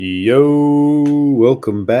Yo,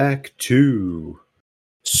 welcome back to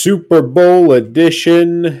Super Bowl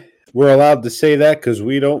edition. We're allowed to say that because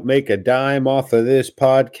we don't make a dime off of this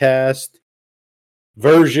podcast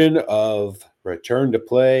version of Return to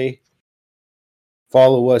Play.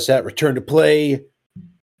 Follow us at Return to Play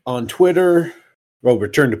on Twitter. Well,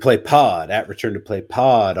 Return to Play Pod at Return to Play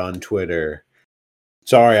Pod on Twitter.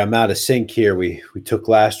 Sorry, I'm out of sync here. We took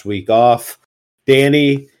last week off.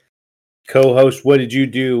 Danny, co-host, what did you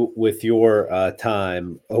do with your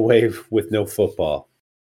time away with no football?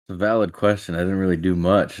 It's a valid question. I didn't really do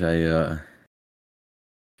much. I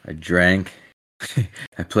drank.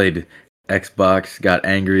 I played Xbox. Got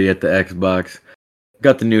angry at the Xbox.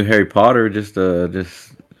 Got the new Harry Potter. Just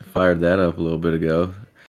fired that up a little bit ago.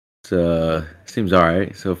 So seems all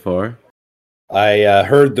right so far. I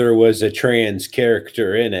heard there was a trans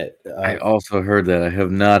character in it. I also heard that. I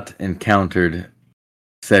have not encountered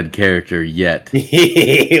said character yet.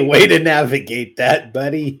 Way to navigate that,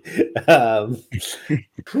 buddy. Well,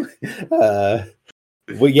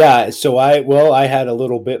 yeah. So I had a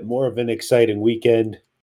little bit more of an exciting weekend.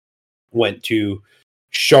 Went to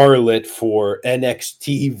Charlotte for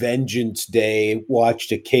NXT Vengeance Day.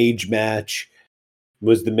 Watched a cage match.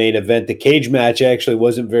 Was the main event. The cage match actually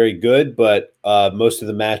wasn't very good, but most of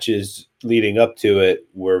the matches leading up to it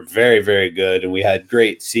were very, very good, and we had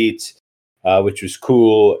great seats. Which was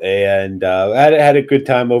cool, and I had a good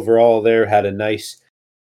time overall there. Had a nice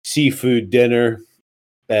seafood dinner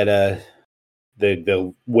at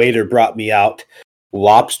the waiter brought me out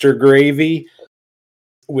lobster gravy,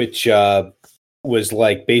 which was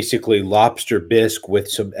like basically lobster bisque with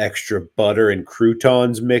some extra butter and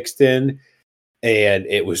croutons mixed in, and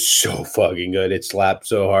it was so fucking good. It slapped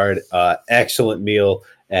so hard. Excellent meal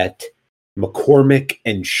at McCormick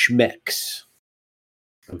and Schmeck's.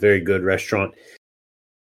 A very good restaurant.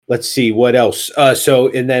 Let's see what else.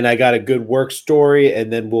 And then I got a good work story,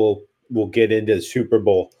 and then we'll get into the Super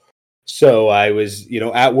Bowl. So I was,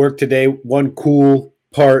 at work today. One cool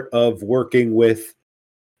part of working with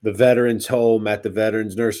the veterans home at the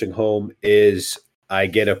veterans nursing home is I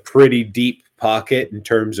get a pretty deep pocket in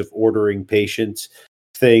terms of ordering patients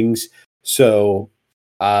things. So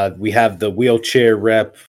we have the wheelchair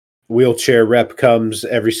rep. Wheelchair rep comes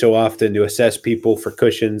every so often to assess people for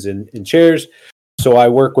cushions and chairs. So I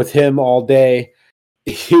work with him all day.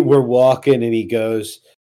 We're walking and he goes,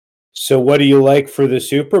 "So what do you like for the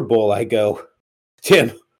Super Bowl?" I go,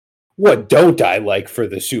 "Tim, what don't I like for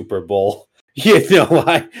the Super Bowl?"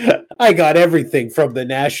 I got everything from the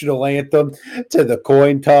national anthem to the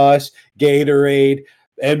coin toss, Gatorade,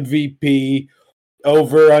 MVP,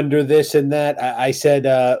 over, under, this and that. I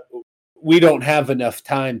said, we don't have enough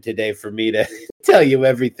time today for me to tell you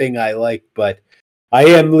everything I like, but I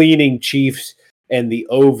am leaning Chiefs and the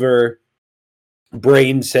over.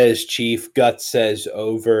 Brain says Chief, gut says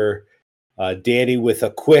over. Danny with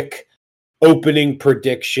a quick opening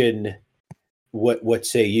prediction. What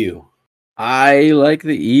say you? I like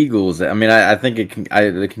the Eagles. I mean, I think it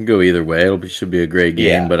can go either way. Should be a great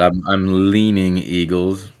game, but I'm leaning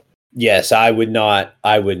Eagles. Yes, I would not.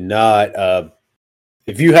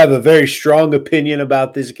 If you have a very strong opinion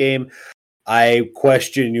about this game, I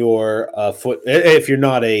question your if you're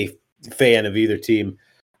not a fan of either team,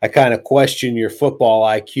 I kind of question your football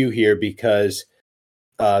IQ here because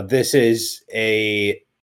this is a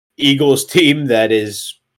Eagles team that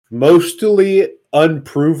is mostly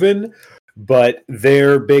unproven, but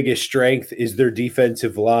their biggest strength is their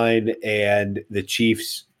defensive line, and the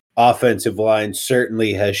Chiefs' offensive line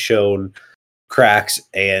certainly has shown cracks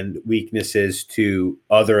and weaknesses to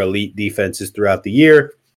other elite defenses throughout the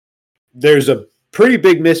year. There's a pretty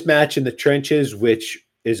big mismatch in the trenches, which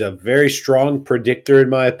is a very strong predictor, in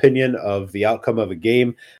my opinion, of the outcome of a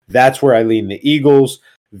game. That's where I lean the Eagles.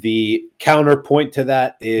 The counterpoint to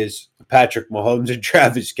that is Patrick Mahomes and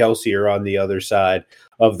Travis Kelce are on the other side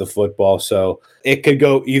of the football. So it could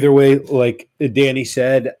go either way. Like Danny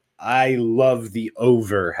said, I love the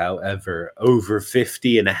over, however, over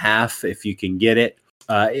 50.5 if you can get it.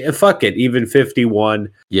 Fuck it, even 51.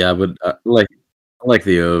 Yeah, but I like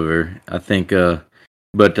the over. I think, the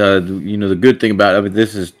good thing about it,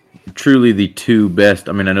 this is truly the two best.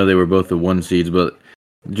 I mean, I know they were both the one seeds, but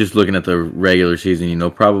just looking at the regular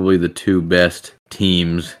season, probably the two best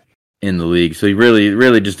teams in the league. So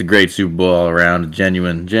really just a great Super Bowl all around, a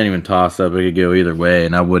genuine toss up. It could go either way,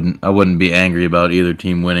 and I wouldn't be angry about either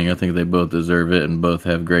team winning. I think they both deserve it and both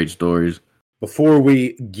have great stories. Before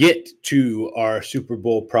we get to our Super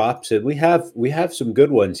Bowl props, and we have some good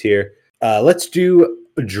ones here. Let's do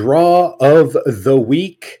a draw of the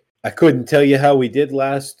week. I couldn't tell you how we did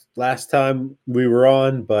last time we were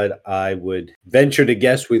on, but I would venture to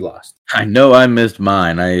guess we lost. I know I missed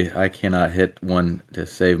mine. I cannot hit one to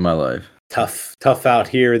save my life. Tough out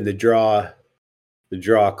here in the draw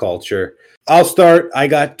culture. I'll start. I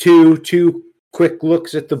got two quick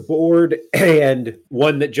looks at the board, and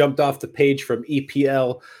one that jumped off the page from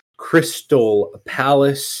EPL. Crystal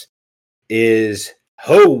Palace is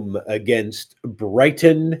home against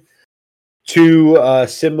Brighton. Two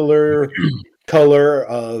similar color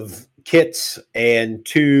of kits and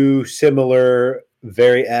two similar,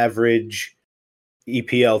 very average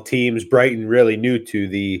EPL teams. Brighton really new to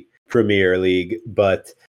the Premier League,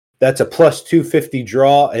 but that's a plus 250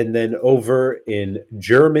 draw. And then over in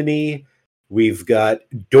Germany, we've got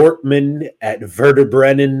Dortmund at Werder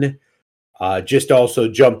Bremen. Just also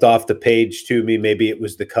jumped off the page to me. Maybe it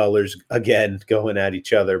was the colors again going at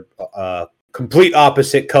each other. Complete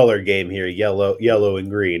opposite color game here, yellow and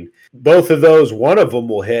green. Both of those, one of them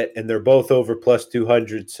will hit, and they're both over plus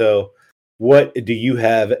 200. So what do you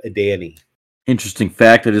have, Danny? Interesting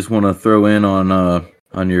fact I just want to throw in on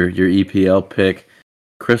your EPL pick.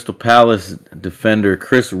 Crystal Palace defender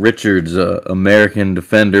Chris Richards, American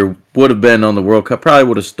defender, would have been on the World Cup. Probably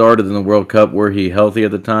would have started in the World Cup were he healthy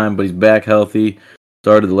at the time, but he's back healthy.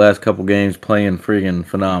 Started the last couple games playing friggin'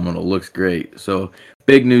 phenomenal. Looks great. So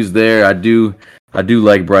big news there. I do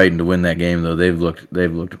like Brighton to win that game though. They've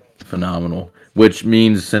looked phenomenal. Which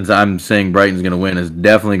means since I'm saying Brighton's gonna win, it's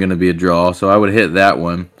definitely gonna be a draw. So I would hit that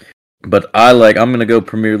one. But I'm gonna go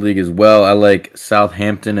Premier League as well. I like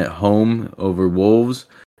Southampton at home over Wolves.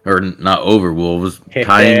 Or not over Wolves,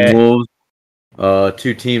 tying Wolves.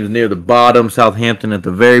 Two teams near the bottom, Southampton at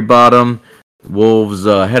the very bottom. Wolves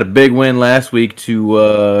had a big win last week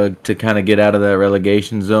to kind of get out of that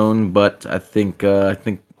relegation zone, but I think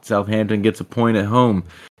Southampton gets a point at home.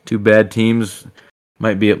 Two bad teams.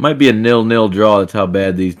 Might be a 0-0 draw. That's how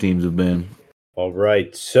bad these teams have been. All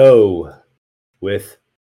right. So with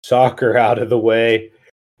soccer out of the way,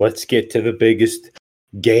 let's get to the biggest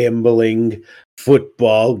gambling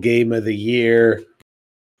football game of the year.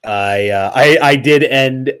 I did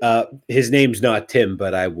end. His name's not Tim,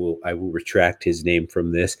 but I will retract his name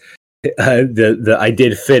from this. I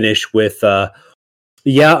did finish with.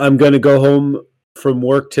 I'm gonna go home from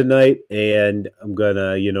work tonight, and I'm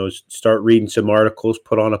gonna start reading some articles,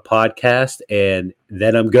 put on a podcast, and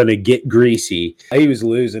then I'm gonna get greasy. He was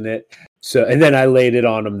losing it, so and then I laid it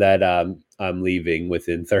on him that I'm leaving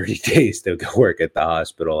within 30 days to go work at the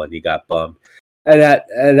hospital, and he got bummed, and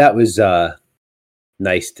that was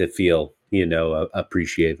nice to feel,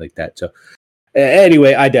 appreciated like that. So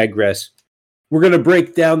anyway, I digress. We're going to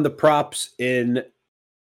break down the props in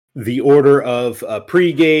the order of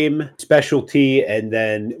pregame, specialty, and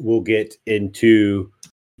then we'll get into,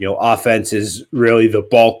 offense is really the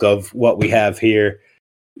bulk of what we have here.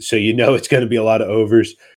 So, it's going to be a lot of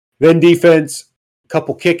overs. Then defense, a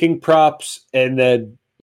couple kicking props, and then,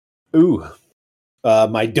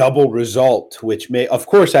 my double result, which of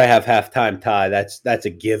course I have halftime tie. That's a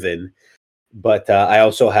given, but I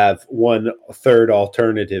also have 1/3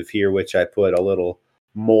 alternative here, which I put a little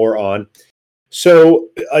more on. So,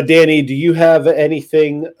 Danny, do you have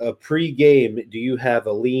anything pre-game? Do you have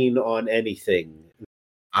a lean on anything?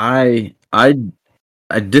 I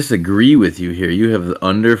disagree with you here. You have the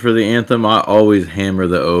under for the anthem. I always hammer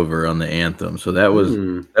the over on the anthem. So that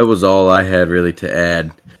was all I had really to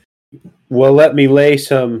add. Well, let me lay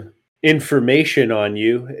some information on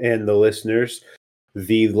you and the listeners.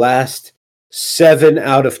 The last 7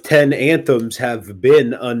 out of 10 anthems have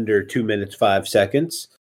been under 2 minutes, 5 seconds.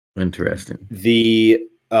 Interesting.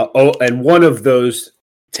 And one of those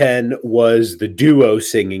 10 was the duo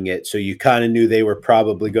singing it. So you kind of knew they were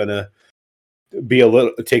probably going to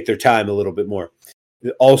take their time a little bit more.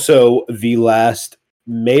 Also, the last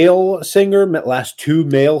two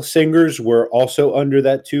male singers were also under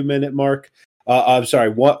that 2 minute mark. I'm sorry,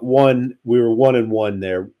 one we were 1-1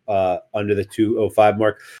 there under the 2:05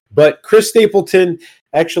 mark. But Chris Stapleton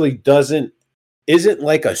actually isn't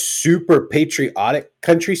like a super patriotic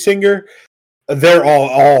country singer. They're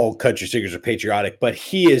all country singers are patriotic, but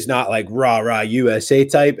he is not like rah rah USA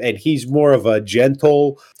type, and he's more of a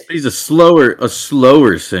gentle. He's a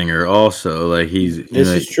slower singer also. Like this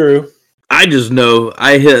is true. I just know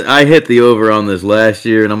I hit the over on this last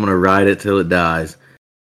year, and I'm going to ride it till it dies.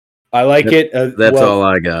 I like it. That's all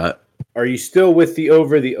I got. Are you still with the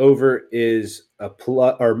over? The over is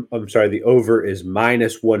the over is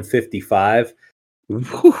minus 155.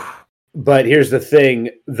 But here's the thing: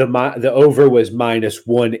 the over was minus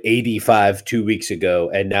 185 2 weeks ago,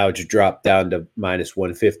 and now it's dropped down to minus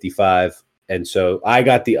 155. And so I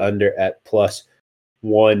got the under at plus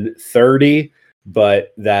 130,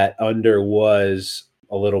 but that under was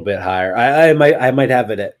a little bit higher. I might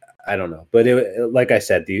have it at, I don't know, but like I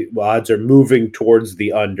said, the odds are moving towards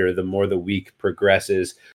the under the more the week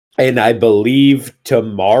progresses. And I believe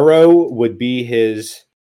tomorrow would be his.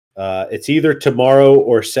 It's either tomorrow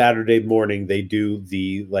or Saturday morning. They do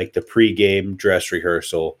the pregame dress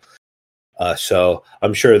rehearsal. So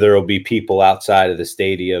I'm sure there will be people outside of the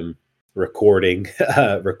stadium recording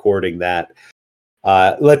that.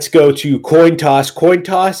 Let's go to coin toss. Coin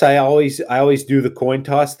toss. I always do the coin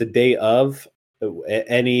toss the day of.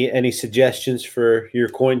 Any suggestions for your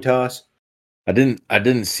coin toss? I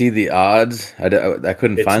didn't see the odds. I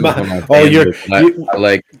couldn't find them on my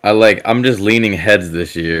I'm just leaning heads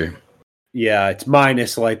this year. Yeah, it's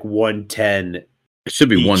minus 110. It should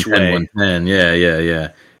be 110, 110.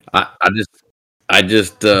 Yeah. I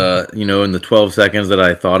just in the 12 seconds that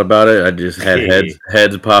I thought about it, I just had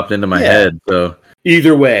heads popped into my head. So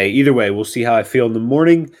either way, we'll see how I feel in the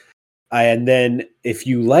morning. And then if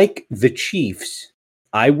you like the Chiefs,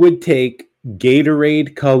 I would take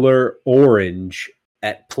Gatorade color orange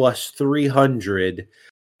at plus 300.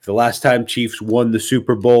 The last time Chiefs won the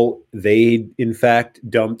Super Bowl, they in fact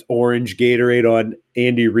dumped orange Gatorade on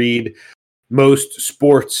Andy Reid. Most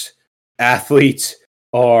sports athletes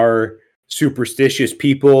are superstitious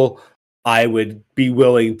people. I would be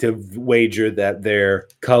willing to wager that their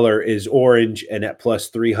color is orange, and at plus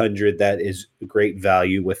 300, that is great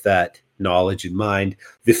value with that knowledge in mind.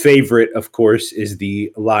 The favorite, of course, is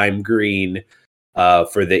the lime green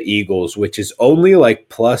for the Eagles, which is only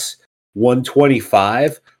plus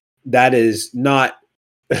 125. That is not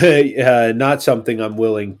not something I'm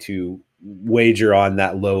willing to wager on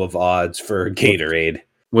that low of odds for Gatorade.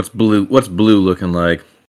 What's blue looking like?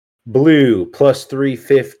 Blue plus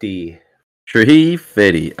 350.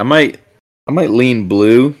 350. I might lean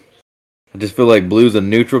blue. I just feel like blue's a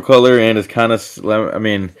neutral color, and it's kind of,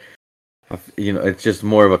 it's just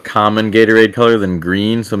more of a common Gatorade color than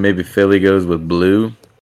green, so maybe Philly goes with blue.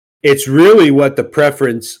 It's really what the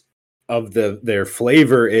preference of their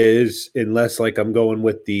flavor is, unless I'm going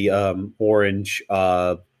with the orange,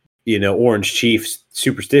 Orange Chiefs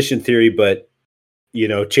superstition theory. But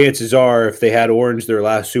chances are, if they had orange their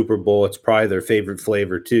last Super Bowl, it's probably their favorite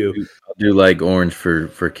flavor too. I do like orange for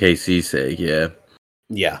KC's sake, yeah.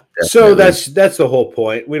 Yeah. Definitely. So that's the whole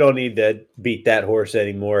point. We don't need to beat that horse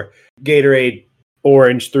anymore. Gatorade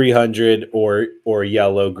orange 300 or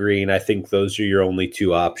yellow green. I think those are your only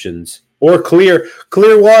two options. Or clear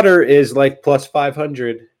water is plus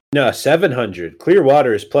 500. No, 700. Clear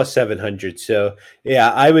water is plus 700. So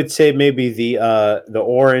yeah, I would say maybe the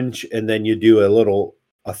orange, and then you do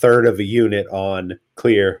a third of a unit on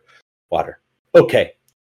clear water. Okay,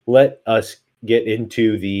 let us get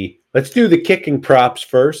into let's do the kicking props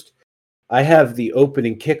first. I have the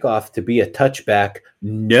opening kickoff to be a touchback.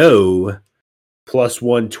 No, plus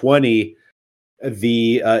 120. Pat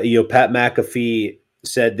McAfee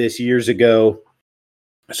said this years ago.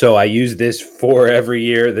 So I use this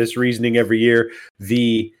this reasoning every year.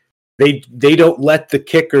 They don't let the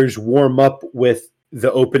kickers warm up with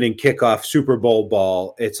the opening kickoff Super Bowl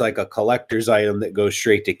ball. It's like a collector's item that goes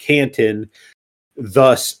straight to Canton.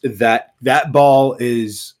 Thus, that ball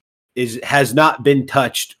has not been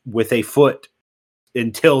touched with a foot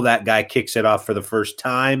until that guy kicks it off for the first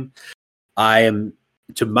time.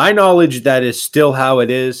 To my knowledge, that is still how it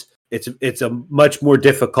is. It's a much more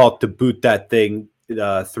difficult to boot that thing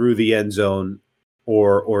through the end zone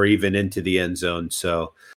or even into the end zone.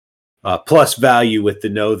 So plus value with the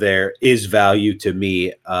no there is value to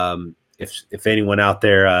me. If anyone out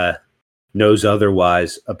there knows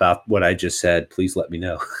otherwise about what I just said, please let me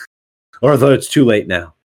know. Although it's too late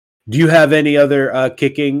now. Do you have any other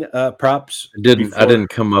kicking props? I didn't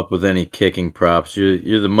come up with any kicking props.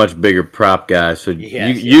 You're the much bigger prop guy, so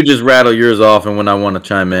you just rattle yours off, and when I want to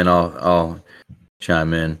chime in, I'll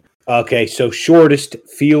chime in. Okay, so shortest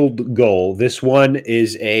field goal. This one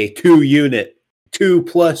is a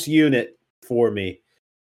 2+ unit for me.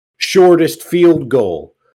 Shortest field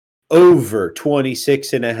goal, over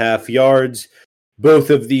 26.5 yards.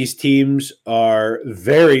 Both of these teams are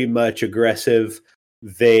very much aggressive.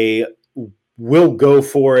 They will go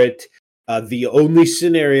for it. The only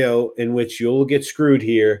scenario in which you'll get screwed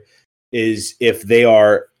here is if they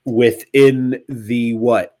are within the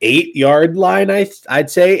 8-yard line. I'd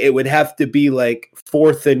say it would have to be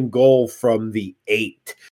 4th and goal from the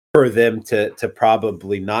 8 for them to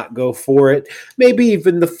probably not go for it. Maybe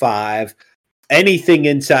even the 5. Anything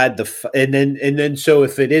inside and then so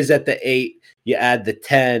if it is at the 8, you add the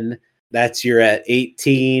 10. You're at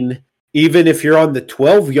 18. Even if you're on the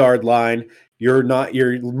 12-yard line,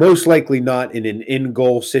 you're most likely not in an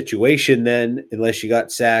in-goal situation then, unless you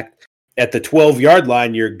got sacked. At the 12-yard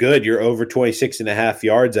line, you're good. You're over 26.5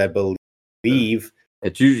 yards, I believe.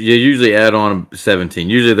 You usually add on 17.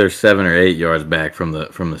 Usually they're 7 or 8 yards back from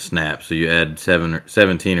the snap. So you add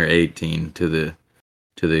 17 or 18 to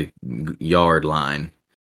the yard line.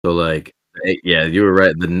 So like, yeah, you were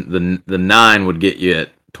right. The 9 would get you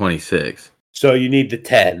at 26. So you need the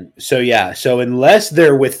 10. So yeah. So unless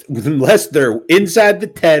they're inside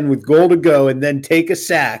the 10 with goal to go, and then take a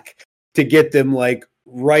sack to get them like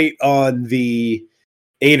right on the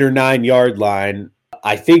 8 or 9 yard line,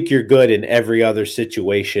 I think you're good in every other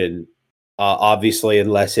situation. Obviously,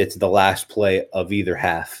 unless it's the last play of either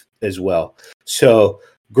half as well. So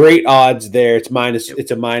great odds there. It's a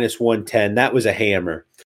minus 110. That was a hammer.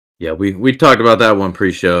 Yeah, we talked about that one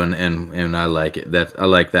pre-show, and I like it. I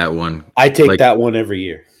like that one. I take that one every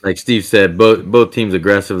year. Like Steve said, both teams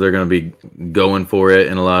aggressive. They're going to be going for it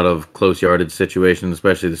in a lot of close yardage situations,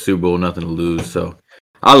 especially the Super Bowl. Nothing to lose. So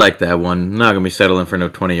I like that one. Not going to be settling for no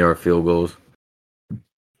 20-yard field goals.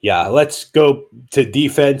 Yeah, let's go to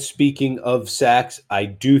defense. Speaking of sacks, I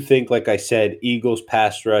do think, like I said, Eagles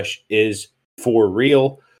pass rush is for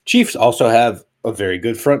real. Chiefs also have a very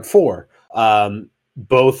good front four.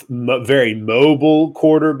 Both very mobile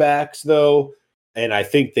quarterbacks, though, and I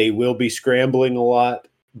think they will be scrambling a lot.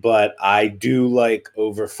 But I do like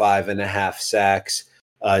over 5.5 sacks,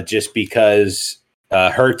 just because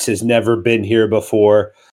Hurts has never been here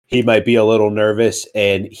before. He might be a little nervous,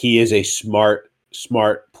 and he is a smart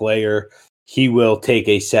player. He will take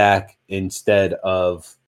a sack instead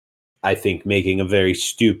of, I think, making a very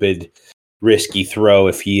stupid, risky throw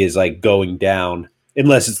if he is like going down,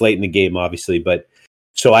 unless it's late in the game, obviously. But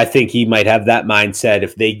so I think he might have that mindset.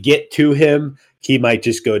 If they get to him, he might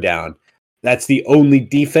just go down. That's the only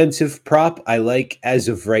defensive prop I like as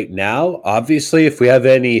of right now. Obviously, if we have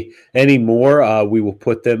any more, we will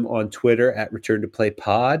put them on Twitter at Return to Play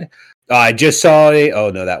Pod. I just saw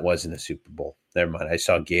that wasn't a Super Bowl. Never mind. I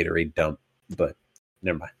saw Gatorade dump, but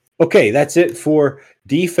never mind. Okay, that's it for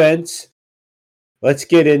defense. Let's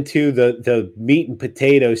get into the meat and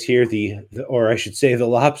potatoes here, or I should say the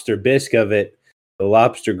lobster bisque of it, the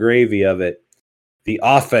lobster gravy of it, the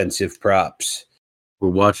offensive props. We're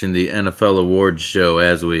watching the NFL awards show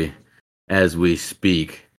as we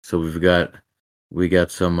speak. So we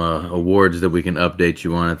got some awards that we can update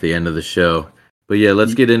you on at the end of the show. But yeah,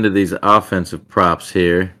 let's get into these offensive props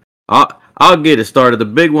here. I'll get it started. The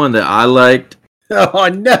big one that I liked. Oh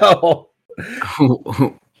no!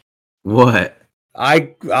 What?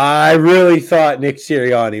 I really thought Nick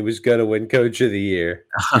Sirianni was going to win Coach of the Year.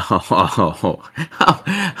 Oh,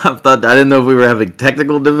 I didn't know if we were having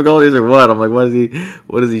technical difficulties or what. I'm like,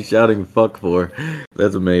 what is he shouting fuck for?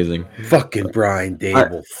 That's amazing. Fucking Brian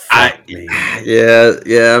Dable. Fuck me. Yeah.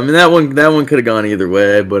 I mean, that one could have gone either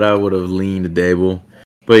way, but I would have leaned Dable.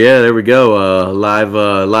 But yeah, there we go.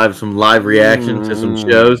 Some live reaction to some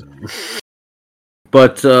shows.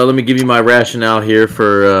 But let me give you my rationale here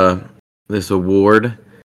for this award.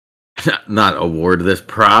 This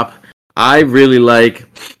prop. I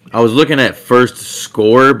was looking at first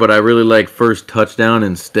score, but I really like first touchdown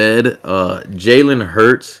instead. Jalen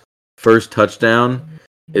Hurts first touchdown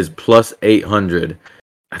is plus 800.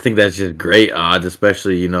 I think that's just great odds,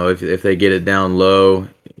 especially, if they get it down low,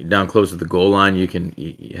 down close to the goal line, you can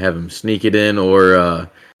have him sneak it in, or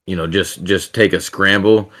just take a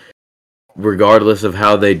scramble. Regardless of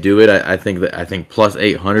how they do it, I think plus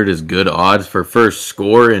 800 is good odds for first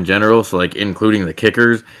score in general. So like including the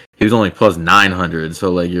kickers, he was only plus 900. So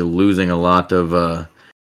like you're losing a lot of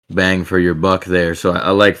bang for your buck there. So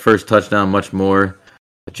I like first touchdown much more.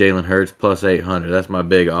 Jalen Hurts plus 800. That's my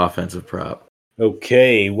big offensive prop.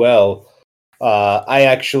 Okay, well,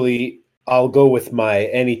 I'll go with my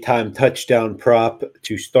anytime touchdown prop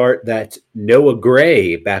to start. That's Noah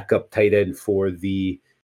Gray, backup tight end for the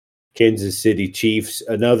Kansas City Chiefs.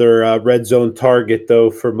 Another red zone target, though,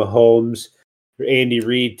 for Mahomes. Andy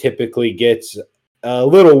Reid typically gets a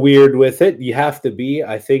little weird with it. You have to be,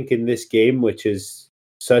 I think, in this game, which is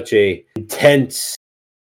such a intense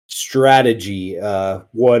strategy,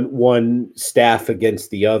 one staff against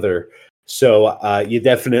the other. So you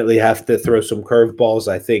definitely have to throw some curveballs.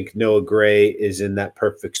 I think Noah Gray is in that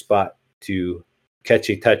perfect spot to catch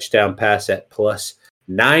a touchdown pass at plus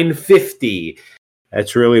 950.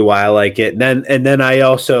 That's really why I like it. And then I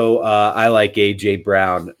also I like AJ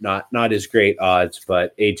Brown. Not as great odds,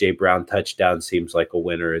 but AJ Brown touchdown seems like a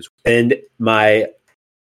winner as well. And my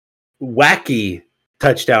wacky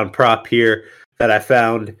touchdown prop here that I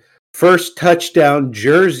found, first touchdown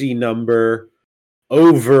jersey number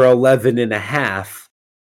over 11.5.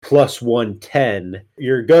 plus 110.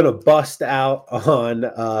 You're going to bust out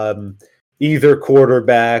on either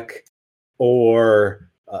quarterback or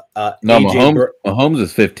No, AJ. Mahomes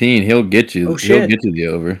is 15. He'll get you. Oh, He'll shit. get you the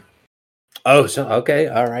over. Oh, so okay,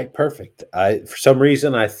 all right, perfect. For some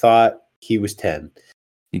reason I thought he was 10.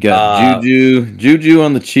 You got Juju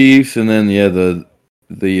on the Chiefs, and then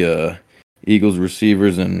the Eagles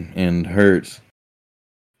receivers and Hurts.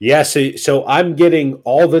 Yeah, so I'm getting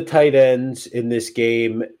all the tight ends in this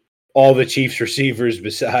game, all the Chiefs receivers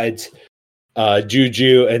besides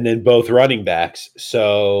Juju, and then both running backs.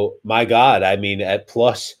 So my God, I mean at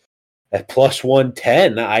plus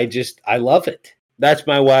 110, I love it. That's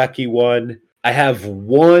my wacky one. I have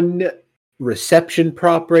one reception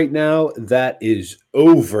prop right now that is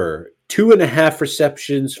over 2.5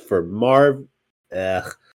 receptions for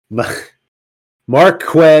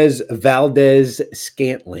Marquez Valdez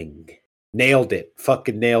Scantling. Nailed it.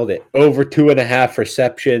 Fucking nailed it. Over 2.5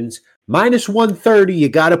 receptions. Minus 130. You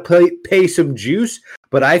got to pay some juice,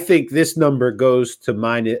 but I think this number goes to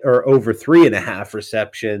minus or over 3.5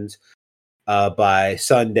 receptions by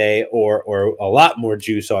Sunday, or a lot more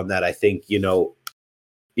juice on that. I think,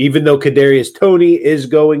 even though Kadarius Toney is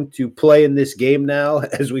going to play in this game now,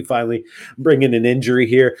 as we finally bring in an injury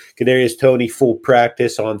here, Kadarius Toney full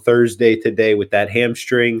practice on Thursday today with that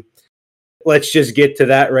hamstring. Let's just get to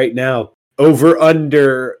that right now. Over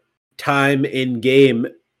under time in game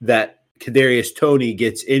that Kadarius Toney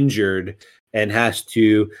gets injured and has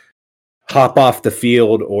to hop off the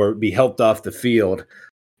field or be helped off the field.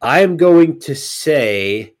 I am going to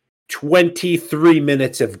say 23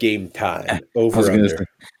 minutes of game time over under.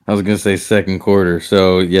 I was gonna say second quarter.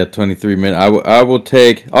 So yeah, 23 minutes.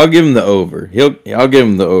 I'll give him the over. I'll give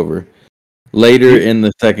him the over. Later in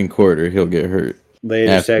the second quarter, he'll get hurt.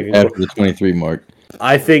 After the 23 mark.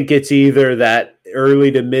 I think it's either that early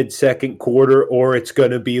to mid second quarter, or it's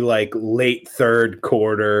going to be like late third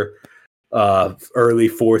quarter, early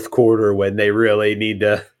fourth quarter when they really need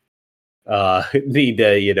to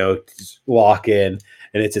lock in,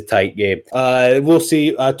 and it's a tight game. We'll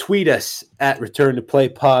see. Tweet us at Return to Play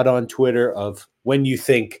Pod on Twitter of when you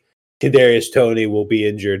think Kadarius Toney will be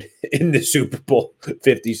injured in the Super Bowl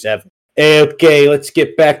 57. Okay, let's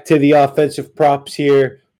get back to the offensive props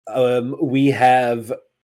here. We have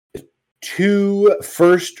 2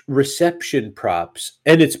 first reception props,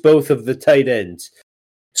 and it's both of the tight ends.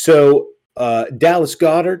 So Dallas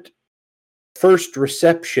Goedert, first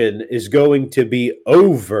reception is going to be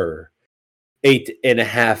over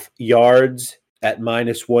 8.5 yards at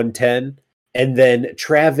minus 110. And then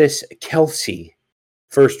Travis Kelce,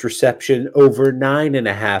 first reception over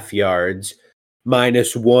 9.5 yards,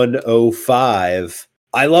 minus 105.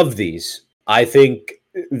 I love these. I think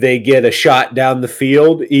they get a shot down the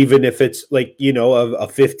field, even if it's like, a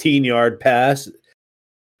 15-yard pass.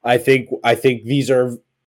 I think these are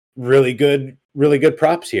really good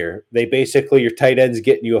props here. They basically, your tight end's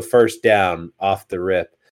getting you a first down off the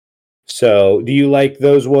rip. So do you like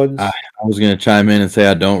those ones? I was going to chime in and say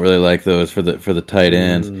I don't really like those for the tight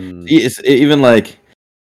ends. It's even like,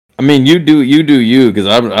 I mean, you do you, because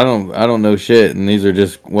I don't know shit, and these are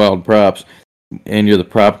just wild props. And you're the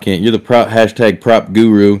prop king. You're the prop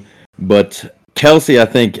guru. But Kelce, I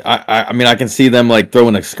think, I mean, I can see them like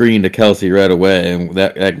throwing a screen to Kelce right away, and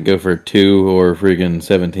that can go for 2 or freaking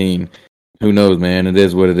 17. Who knows, man? It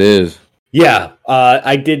is what it is. Yeah,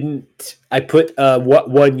 I put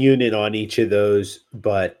one unit on each of those,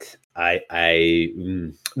 but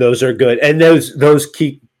those are good, and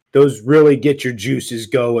those really get your juices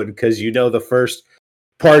going, because the first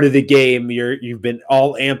part of the game you've been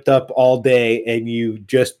all amped up all day, and you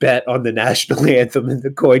just bet on the national anthem in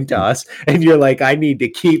the coin toss, and you're like, I need to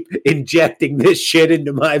keep injecting this shit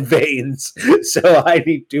into my veins, so I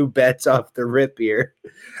need 2 bets off the rip here.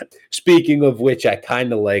 Speaking of which, I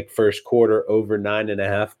kind of like first quarter over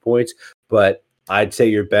 9.5 points, but I'd say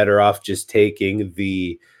you're better off just taking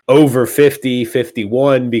the over 50,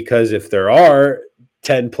 51, because if there are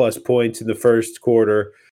 10 plus points in the first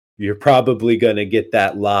quarter, you're probably going to get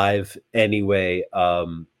that live anyway.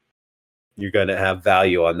 You're going to have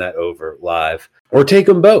value on that over live, or take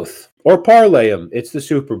them both, or parlay them. It's the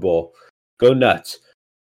Super Bowl. Go nuts.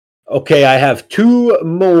 Okay, I have 2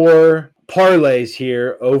 more parlays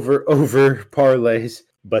here, over parlays,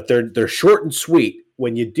 but they're short and sweet.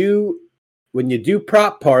 When you do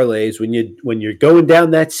prop parlays, when you're going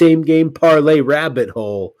down that same game parlay rabbit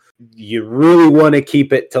hole, you really want to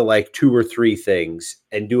keep it to like 2 or 3 things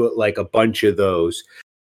and do it like a bunch of those.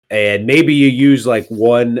 And maybe you use like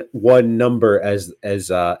one number as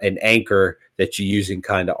an anchor that you use in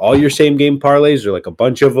kind of all your same game parlays, or like a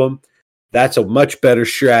bunch of them. That's a much better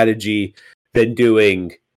strategy than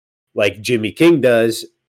doing like Jimmy King does,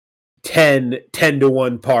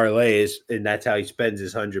 10-1 parlays, and that's how he spends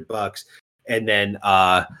his $100. And then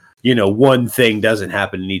one thing doesn't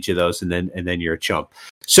happen in each of those, and then you're a chump.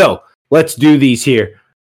 So let's do these here.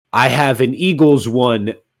 I have an Eagles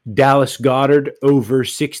one, Dallas Goedert over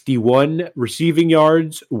 61 receiving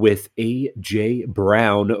yards with A.J.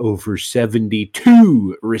 Brown over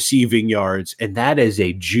 72 receiving yards, and that is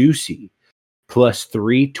a juicy plus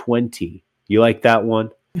 320. You like that one?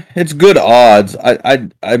 It's good odds.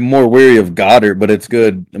 I'm more weary of Goddard, but it's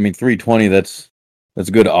good. I mean, 320. That's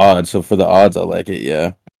good odds. So for the odds, I like it.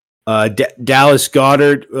 Yeah. Dallas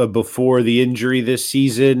Goedert before the injury this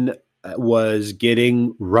season was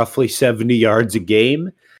getting roughly 70 yards a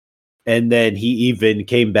game, and then he even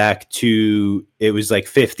came back to it was like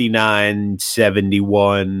 59,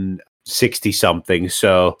 71, 60 something.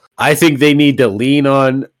 So I think they need to lean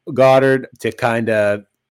on Goddard to kind of.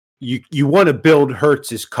 You want to build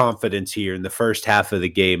Hurts' confidence here in the first half of the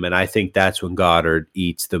game, and I think that's when Goddard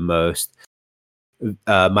eats the most.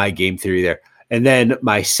 My game theory there. And then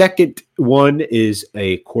my second one is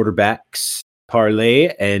a quarterback's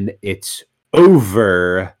parlay, and it's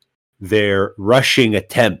over their rushing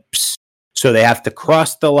attempts. So they have to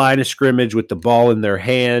cross the line of scrimmage with the ball in their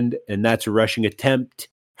hand, and that's a rushing attempt.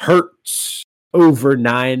 Hurts over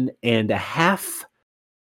 9.5.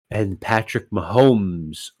 And Patrick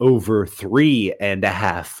Mahomes over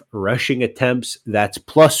 3.5 rushing attempts. That's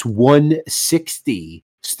plus 160.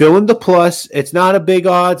 Still in the plus. It's not a big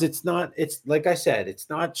odds. It's like I said, it's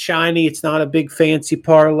not shiny. It's not a big fancy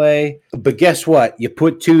parlay. But guess what? You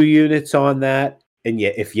put 2 units on that, and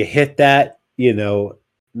if you hit that,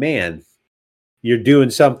 man, you're doing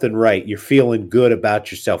something right. You're feeling good about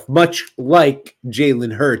yourself. Much like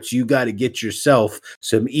Jalen Hurts, you got to get yourself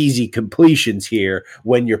some easy completions here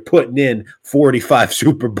when you're putting in 45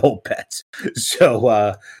 Super Bowl bets.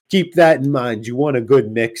 So keep that in mind. You want a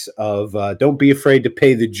good mix of don't be afraid to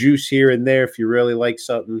pay the juice here and there if you really like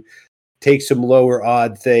something. Take some lower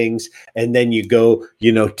odd things, and then you go,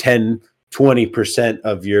 10, 20%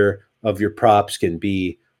 of your props can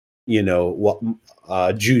be,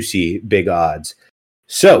 juicy big odds.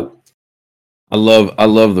 So I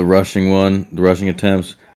love the rushing one, the rushing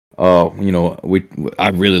attempts. I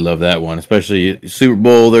really love that one, especially Super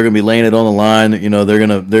Bowl. They're gonna be laying it on the line. They're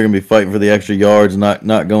gonna be fighting for the extra yards,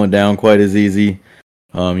 not going down quite as easy.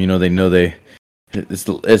 They know it's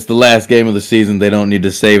the last game of the season. They don't need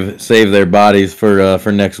to save their bodies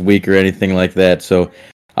for next week or anything like that. So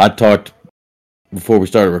I talked before we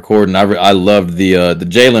started recording. I loved the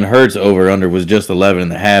Jalen Hurts over under was just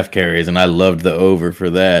 11.5 carries, and I loved the over for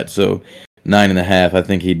that. So 9.5, I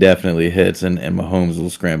think he definitely hits, and Mahomes will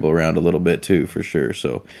scramble around a little bit too for sure.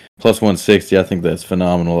 So plus 160, I think that's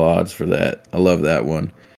phenomenal odds for that. I love that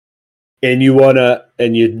one. And you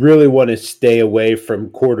really want to stay away from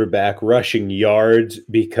quarterback rushing yards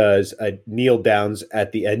because kneel downs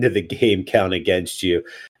at the end of the game count against you,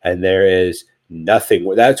 and there is nothing.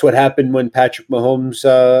 That's what happened when Patrick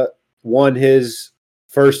Mahomes won his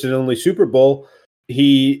first and only Super Bowl.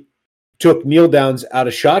 He took kneel downs out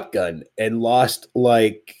of shotgun and lost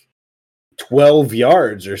like 12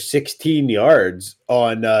 yards or 16 yards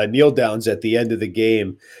on kneel downs at the end of the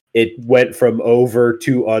game. It went from over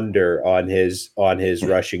to under on his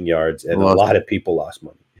rushing yards, and a lot of people lost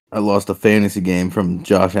money. I lost a fantasy game from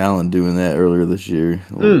Josh Allen doing that earlier this year.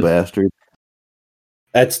 Little bastard.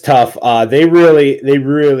 That's tough. They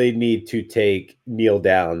really need to take kneel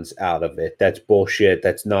downs out of it. That's bullshit.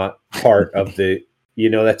 That's not part of the.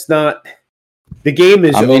 That's not. The game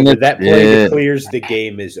is over. That play that clears the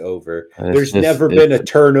game is over. There's never been a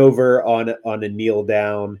turnover on a kneel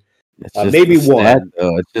down. Maybe one.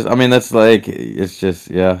 It's just. That's like. It's just.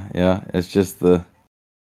 Yeah. It's just the.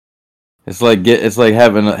 It's like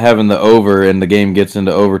having the over and the game gets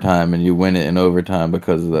into overtime and you win it in overtime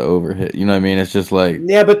because of the over hit. You know what I mean? It's just like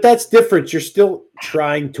but that's different. You're still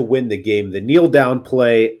trying to win the game. The kneel down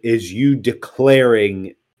play is you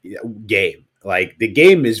declaring game. Like the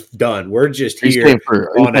game is done. We're just here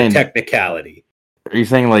on a technicality. Are you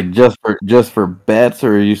saying like just for bets,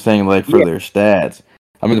 or are you saying like for their stats?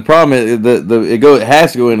 The problem is it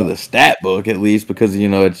has to go into the stat book at least because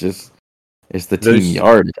it's the team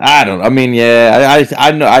yardage. I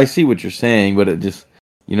know. I see what you're saying, but it just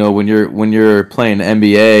when you're playing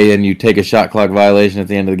NBA and you take a shot clock violation at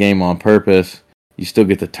the end of the game on purpose, you still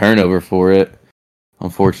get the turnover for it.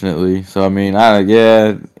 Unfortunately, so I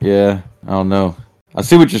don't know. I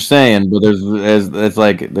see what you're saying, but there's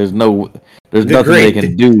nothing they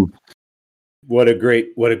can do. What a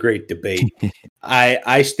great debate.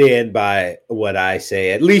 I stand by what I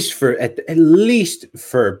say, at least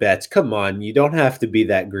for bets. Come on, you don't have to be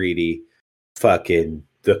that greedy. Fucking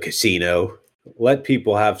the casino. Let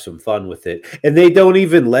people have some fun with it. And they don't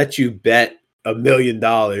even let you bet $1 million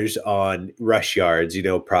on rush yards,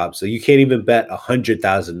 props. So you can't even bet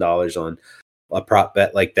 $100,000 on a prop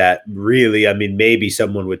bet like that. Really, I mean, maybe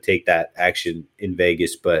someone would take that action in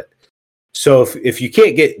Vegas, but so if you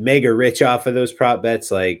can't get mega rich off of those prop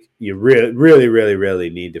bets, like you really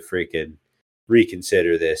need to freaking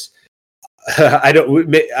reconsider this. I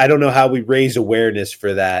don't know how we raise awareness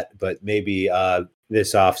for that, but maybe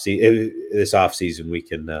this offseason we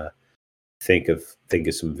can think of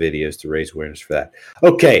some videos to raise awareness for that.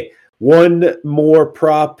 Okay, one more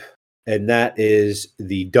prop, and that is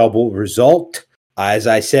the double result. As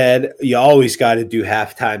I said, you always got to do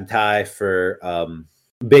halftime tie for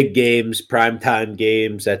big games, primetime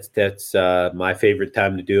games. That's my favorite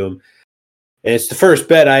time to do them. And it's the first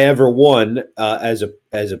bet I ever won as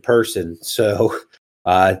a person. So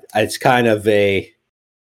it's kind of a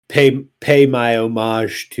pay my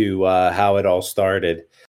homage to how it all started.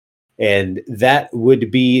 And that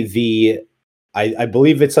would be I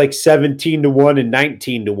believe it's like 17-1 and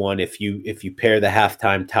 19-1 if you pair the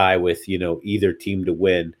halftime tie with either team to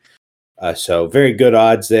win. So very good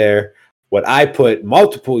odds there. What I put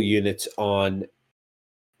multiple units on,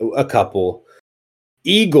 a couple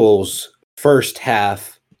Eagles first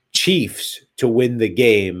half, Chiefs to win the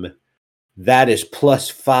game. That is plus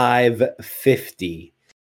 550.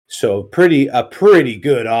 So a pretty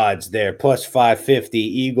good odds there. Plus 550.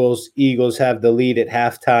 Eagles have the lead at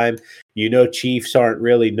halftime. Chiefs aren't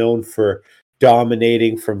really known for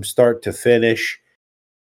dominating from start to finish.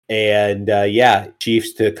 And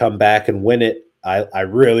Chiefs to come back and win it. I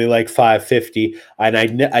really like 550, and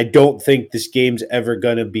I don't think this game's ever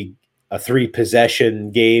going to be a 3-possession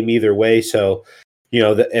game either way. So,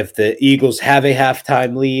 if the Eagles have a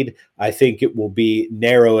halftime lead, I think it will be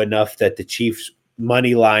narrow enough that the Chiefs'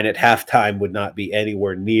 money line at halftime would not be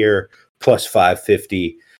anywhere near plus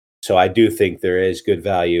 550. So I do think there is good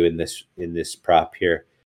value in this prop here.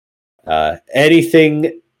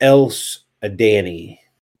 Anything else, Danny?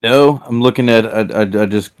 No, I'm looking at. I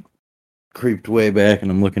just creeped way back, and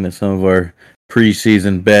I'm looking at some of our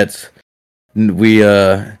preseason bets. We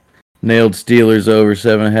nailed Steelers over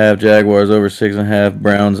 7.5, Jaguars over 6.5,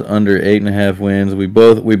 Browns under 8.5 wins. We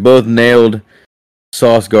both nailed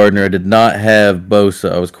Sauce Gardner. I did not have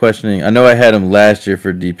Bosa. I was questioning. I know I had him last year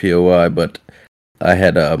for DPOY, but I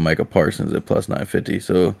had Micah Parsons at plus 950.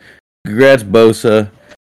 So congrats, Bosa.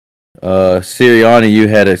 Sirianni, you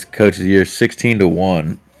had as coach of the year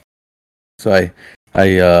 16-1. So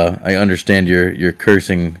I understand your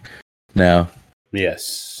cursing now.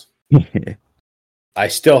 Yes. I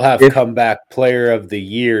still have comeback player of the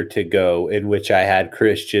year to go, in which I had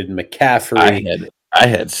Christian McCaffrey. I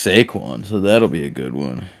had Saquon, so that'll be a good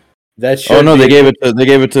one. They just gave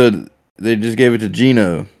it to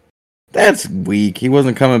Geno. That's weak. He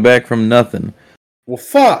wasn't coming back from nothing. Well,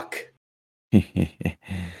 fuck.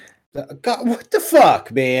 God, what the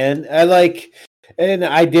fuck, man? And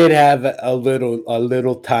I did have a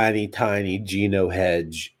little tiny Geno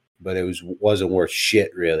hedge, but it wasn't worth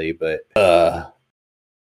shit really. But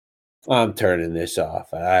I'm turning this off.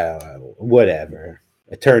 Whatever.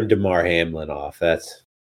 I turned DeMar Hamlin off.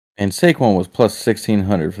 And Saquon was plus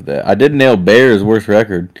 1,600 for that. I did nail Bears' worst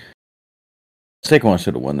record. Saquon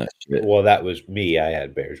should have won that shit. Well, that was me. I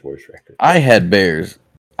had Bears' worst record. I had Bears.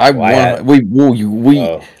 I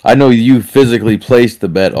know you physically placed the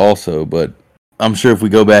bet also, but I'm sure if we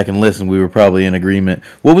go back and listen, we were probably in agreement.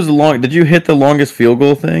 What was did you hit the longest field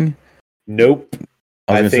goal thing? Nope.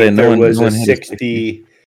 I think there was a 60.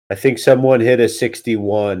 I think someone hit a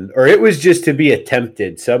 61, or it was just to be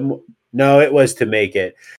attempted. No, it was to make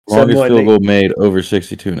it. Longest field goal made over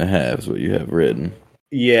 62.5 is what you have written.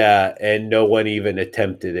 Yeah, and no one even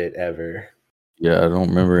attempted it ever. Yeah, I don't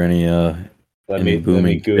remember any. Let me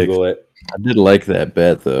Google it. I did like that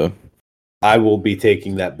bet though. I will be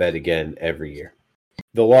taking that bet again every year.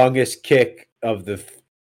 The longest kick of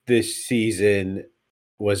this season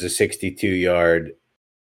was a 62-yard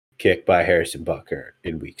kick by Harrison Butker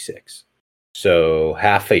in week 6. So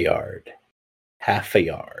half a yard. I feel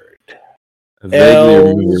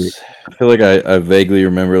like I vaguely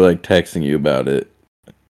remember like texting you about it.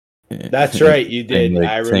 That's right, you did.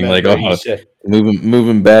 I remember you said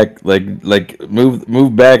moving back,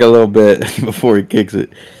 move back a little bit before he kicks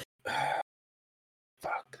it.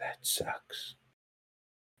 Fuck, that sucks.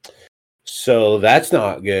 So that's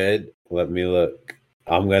not good. Let me look.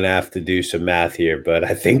 I'm going to have to do some math here, but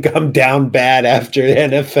I think I'm down bad after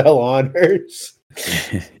NFL honors.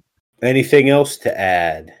 Anything else to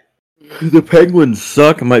add? The Penguins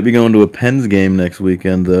suck. I might be going to a Pens game next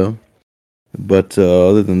weekend, though. But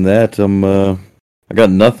other than that, I got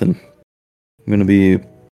nothing. I'm going to be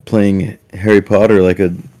playing Harry Potter like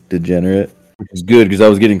a degenerate, which is good because I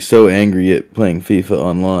was getting so angry at playing FIFA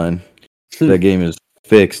online. That game is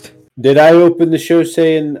fixed. Did I open the show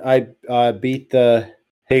saying I beat the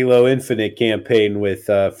Halo Infinite campaign with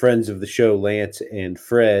friends of the show, Lance and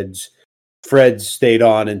Freds? Freds stayed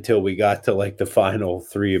on until we got to like the final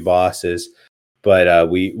 3 bosses, but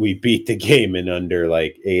we beat the game in under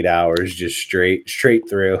like 8 hours, just straight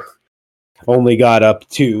through. Only got up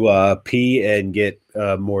to pee and get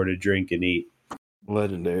more to drink and eat.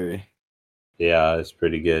 Legendary. Yeah, it's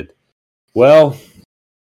pretty good. Well,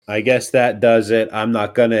 I guess that does it. I'm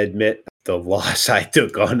not going to admit the loss I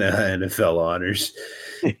took on the NFL honors.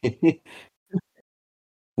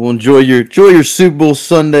 Well, enjoy your Super Bowl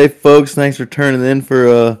Sunday, folks. Thanks for tuning in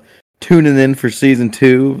for season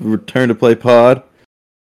 2, Return to Play Pod.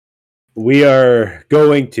 We are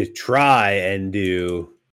going to try and do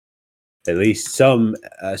at least some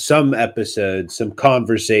episodes, some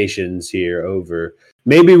conversations here over.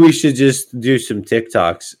 Maybe we should just do some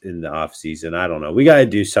TikToks in the off season. I don't know. We got to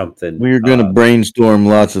do something. We're going to brainstorm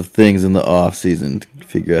lots of things in the off season to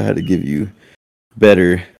figure out how to give you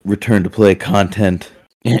better Return to Play content.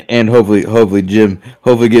 And hopefully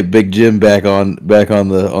get Big Jim back on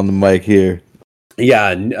the mic here.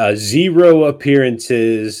 Yeah, 0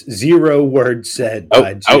 appearances, 0 words said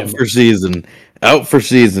by Jim. Out for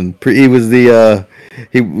season. He was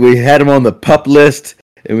we had him on the pup list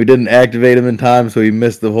and we didn't activate him in time, so he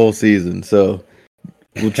missed the whole season. So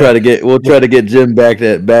we'll try to get Jim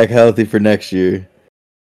back healthy for next year.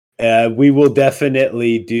 We will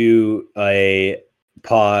definitely do a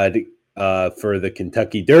pod for the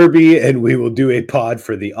Kentucky Derby, and we will do a pod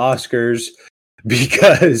for the Oscars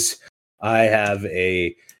because I have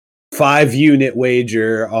a 5-unit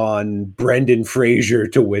wager on Brendan Fraser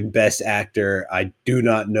to win Best Actor. I do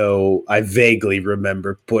not know. I vaguely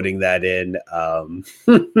remember putting that in.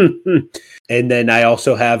 And then I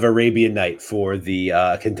also have Arabian Night for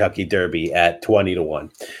the Kentucky Derby at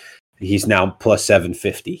 20-1. He's now plus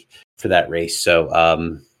 750 for that race.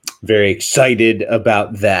 So very excited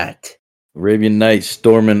about that. Arabian Night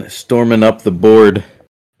storming up the board.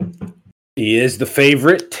 He is the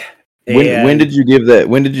favorite. When did you give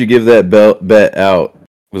that bet out?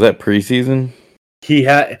 Was that preseason? He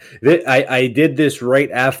had. I did this right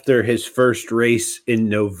after his first race in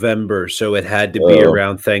November, so it had to be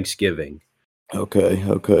around Thanksgiving.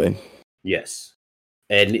 Okay. Yes,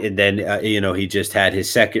 and then he just had his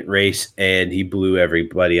second race and he blew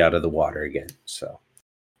everybody out of the water again. So,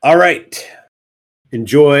 all right.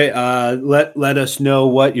 Enjoy. Let us know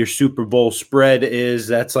what your Super Bowl spread is.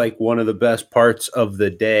 That's like one of the best parts of the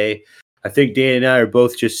day. I think Dan and I are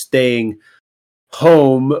both just staying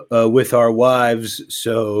home with our wives,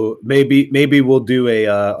 so maybe we'll do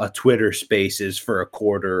a Twitter Spaces for a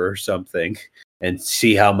quarter or something and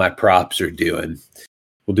see how my props are doing.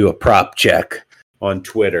 We'll do a prop check on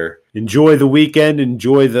Twitter. Enjoy the weekend.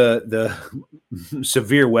 Enjoy the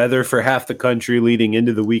severe weather for half the country leading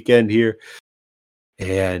into the weekend here.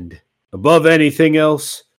 And above anything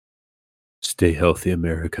else, stay healthy,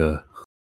 America.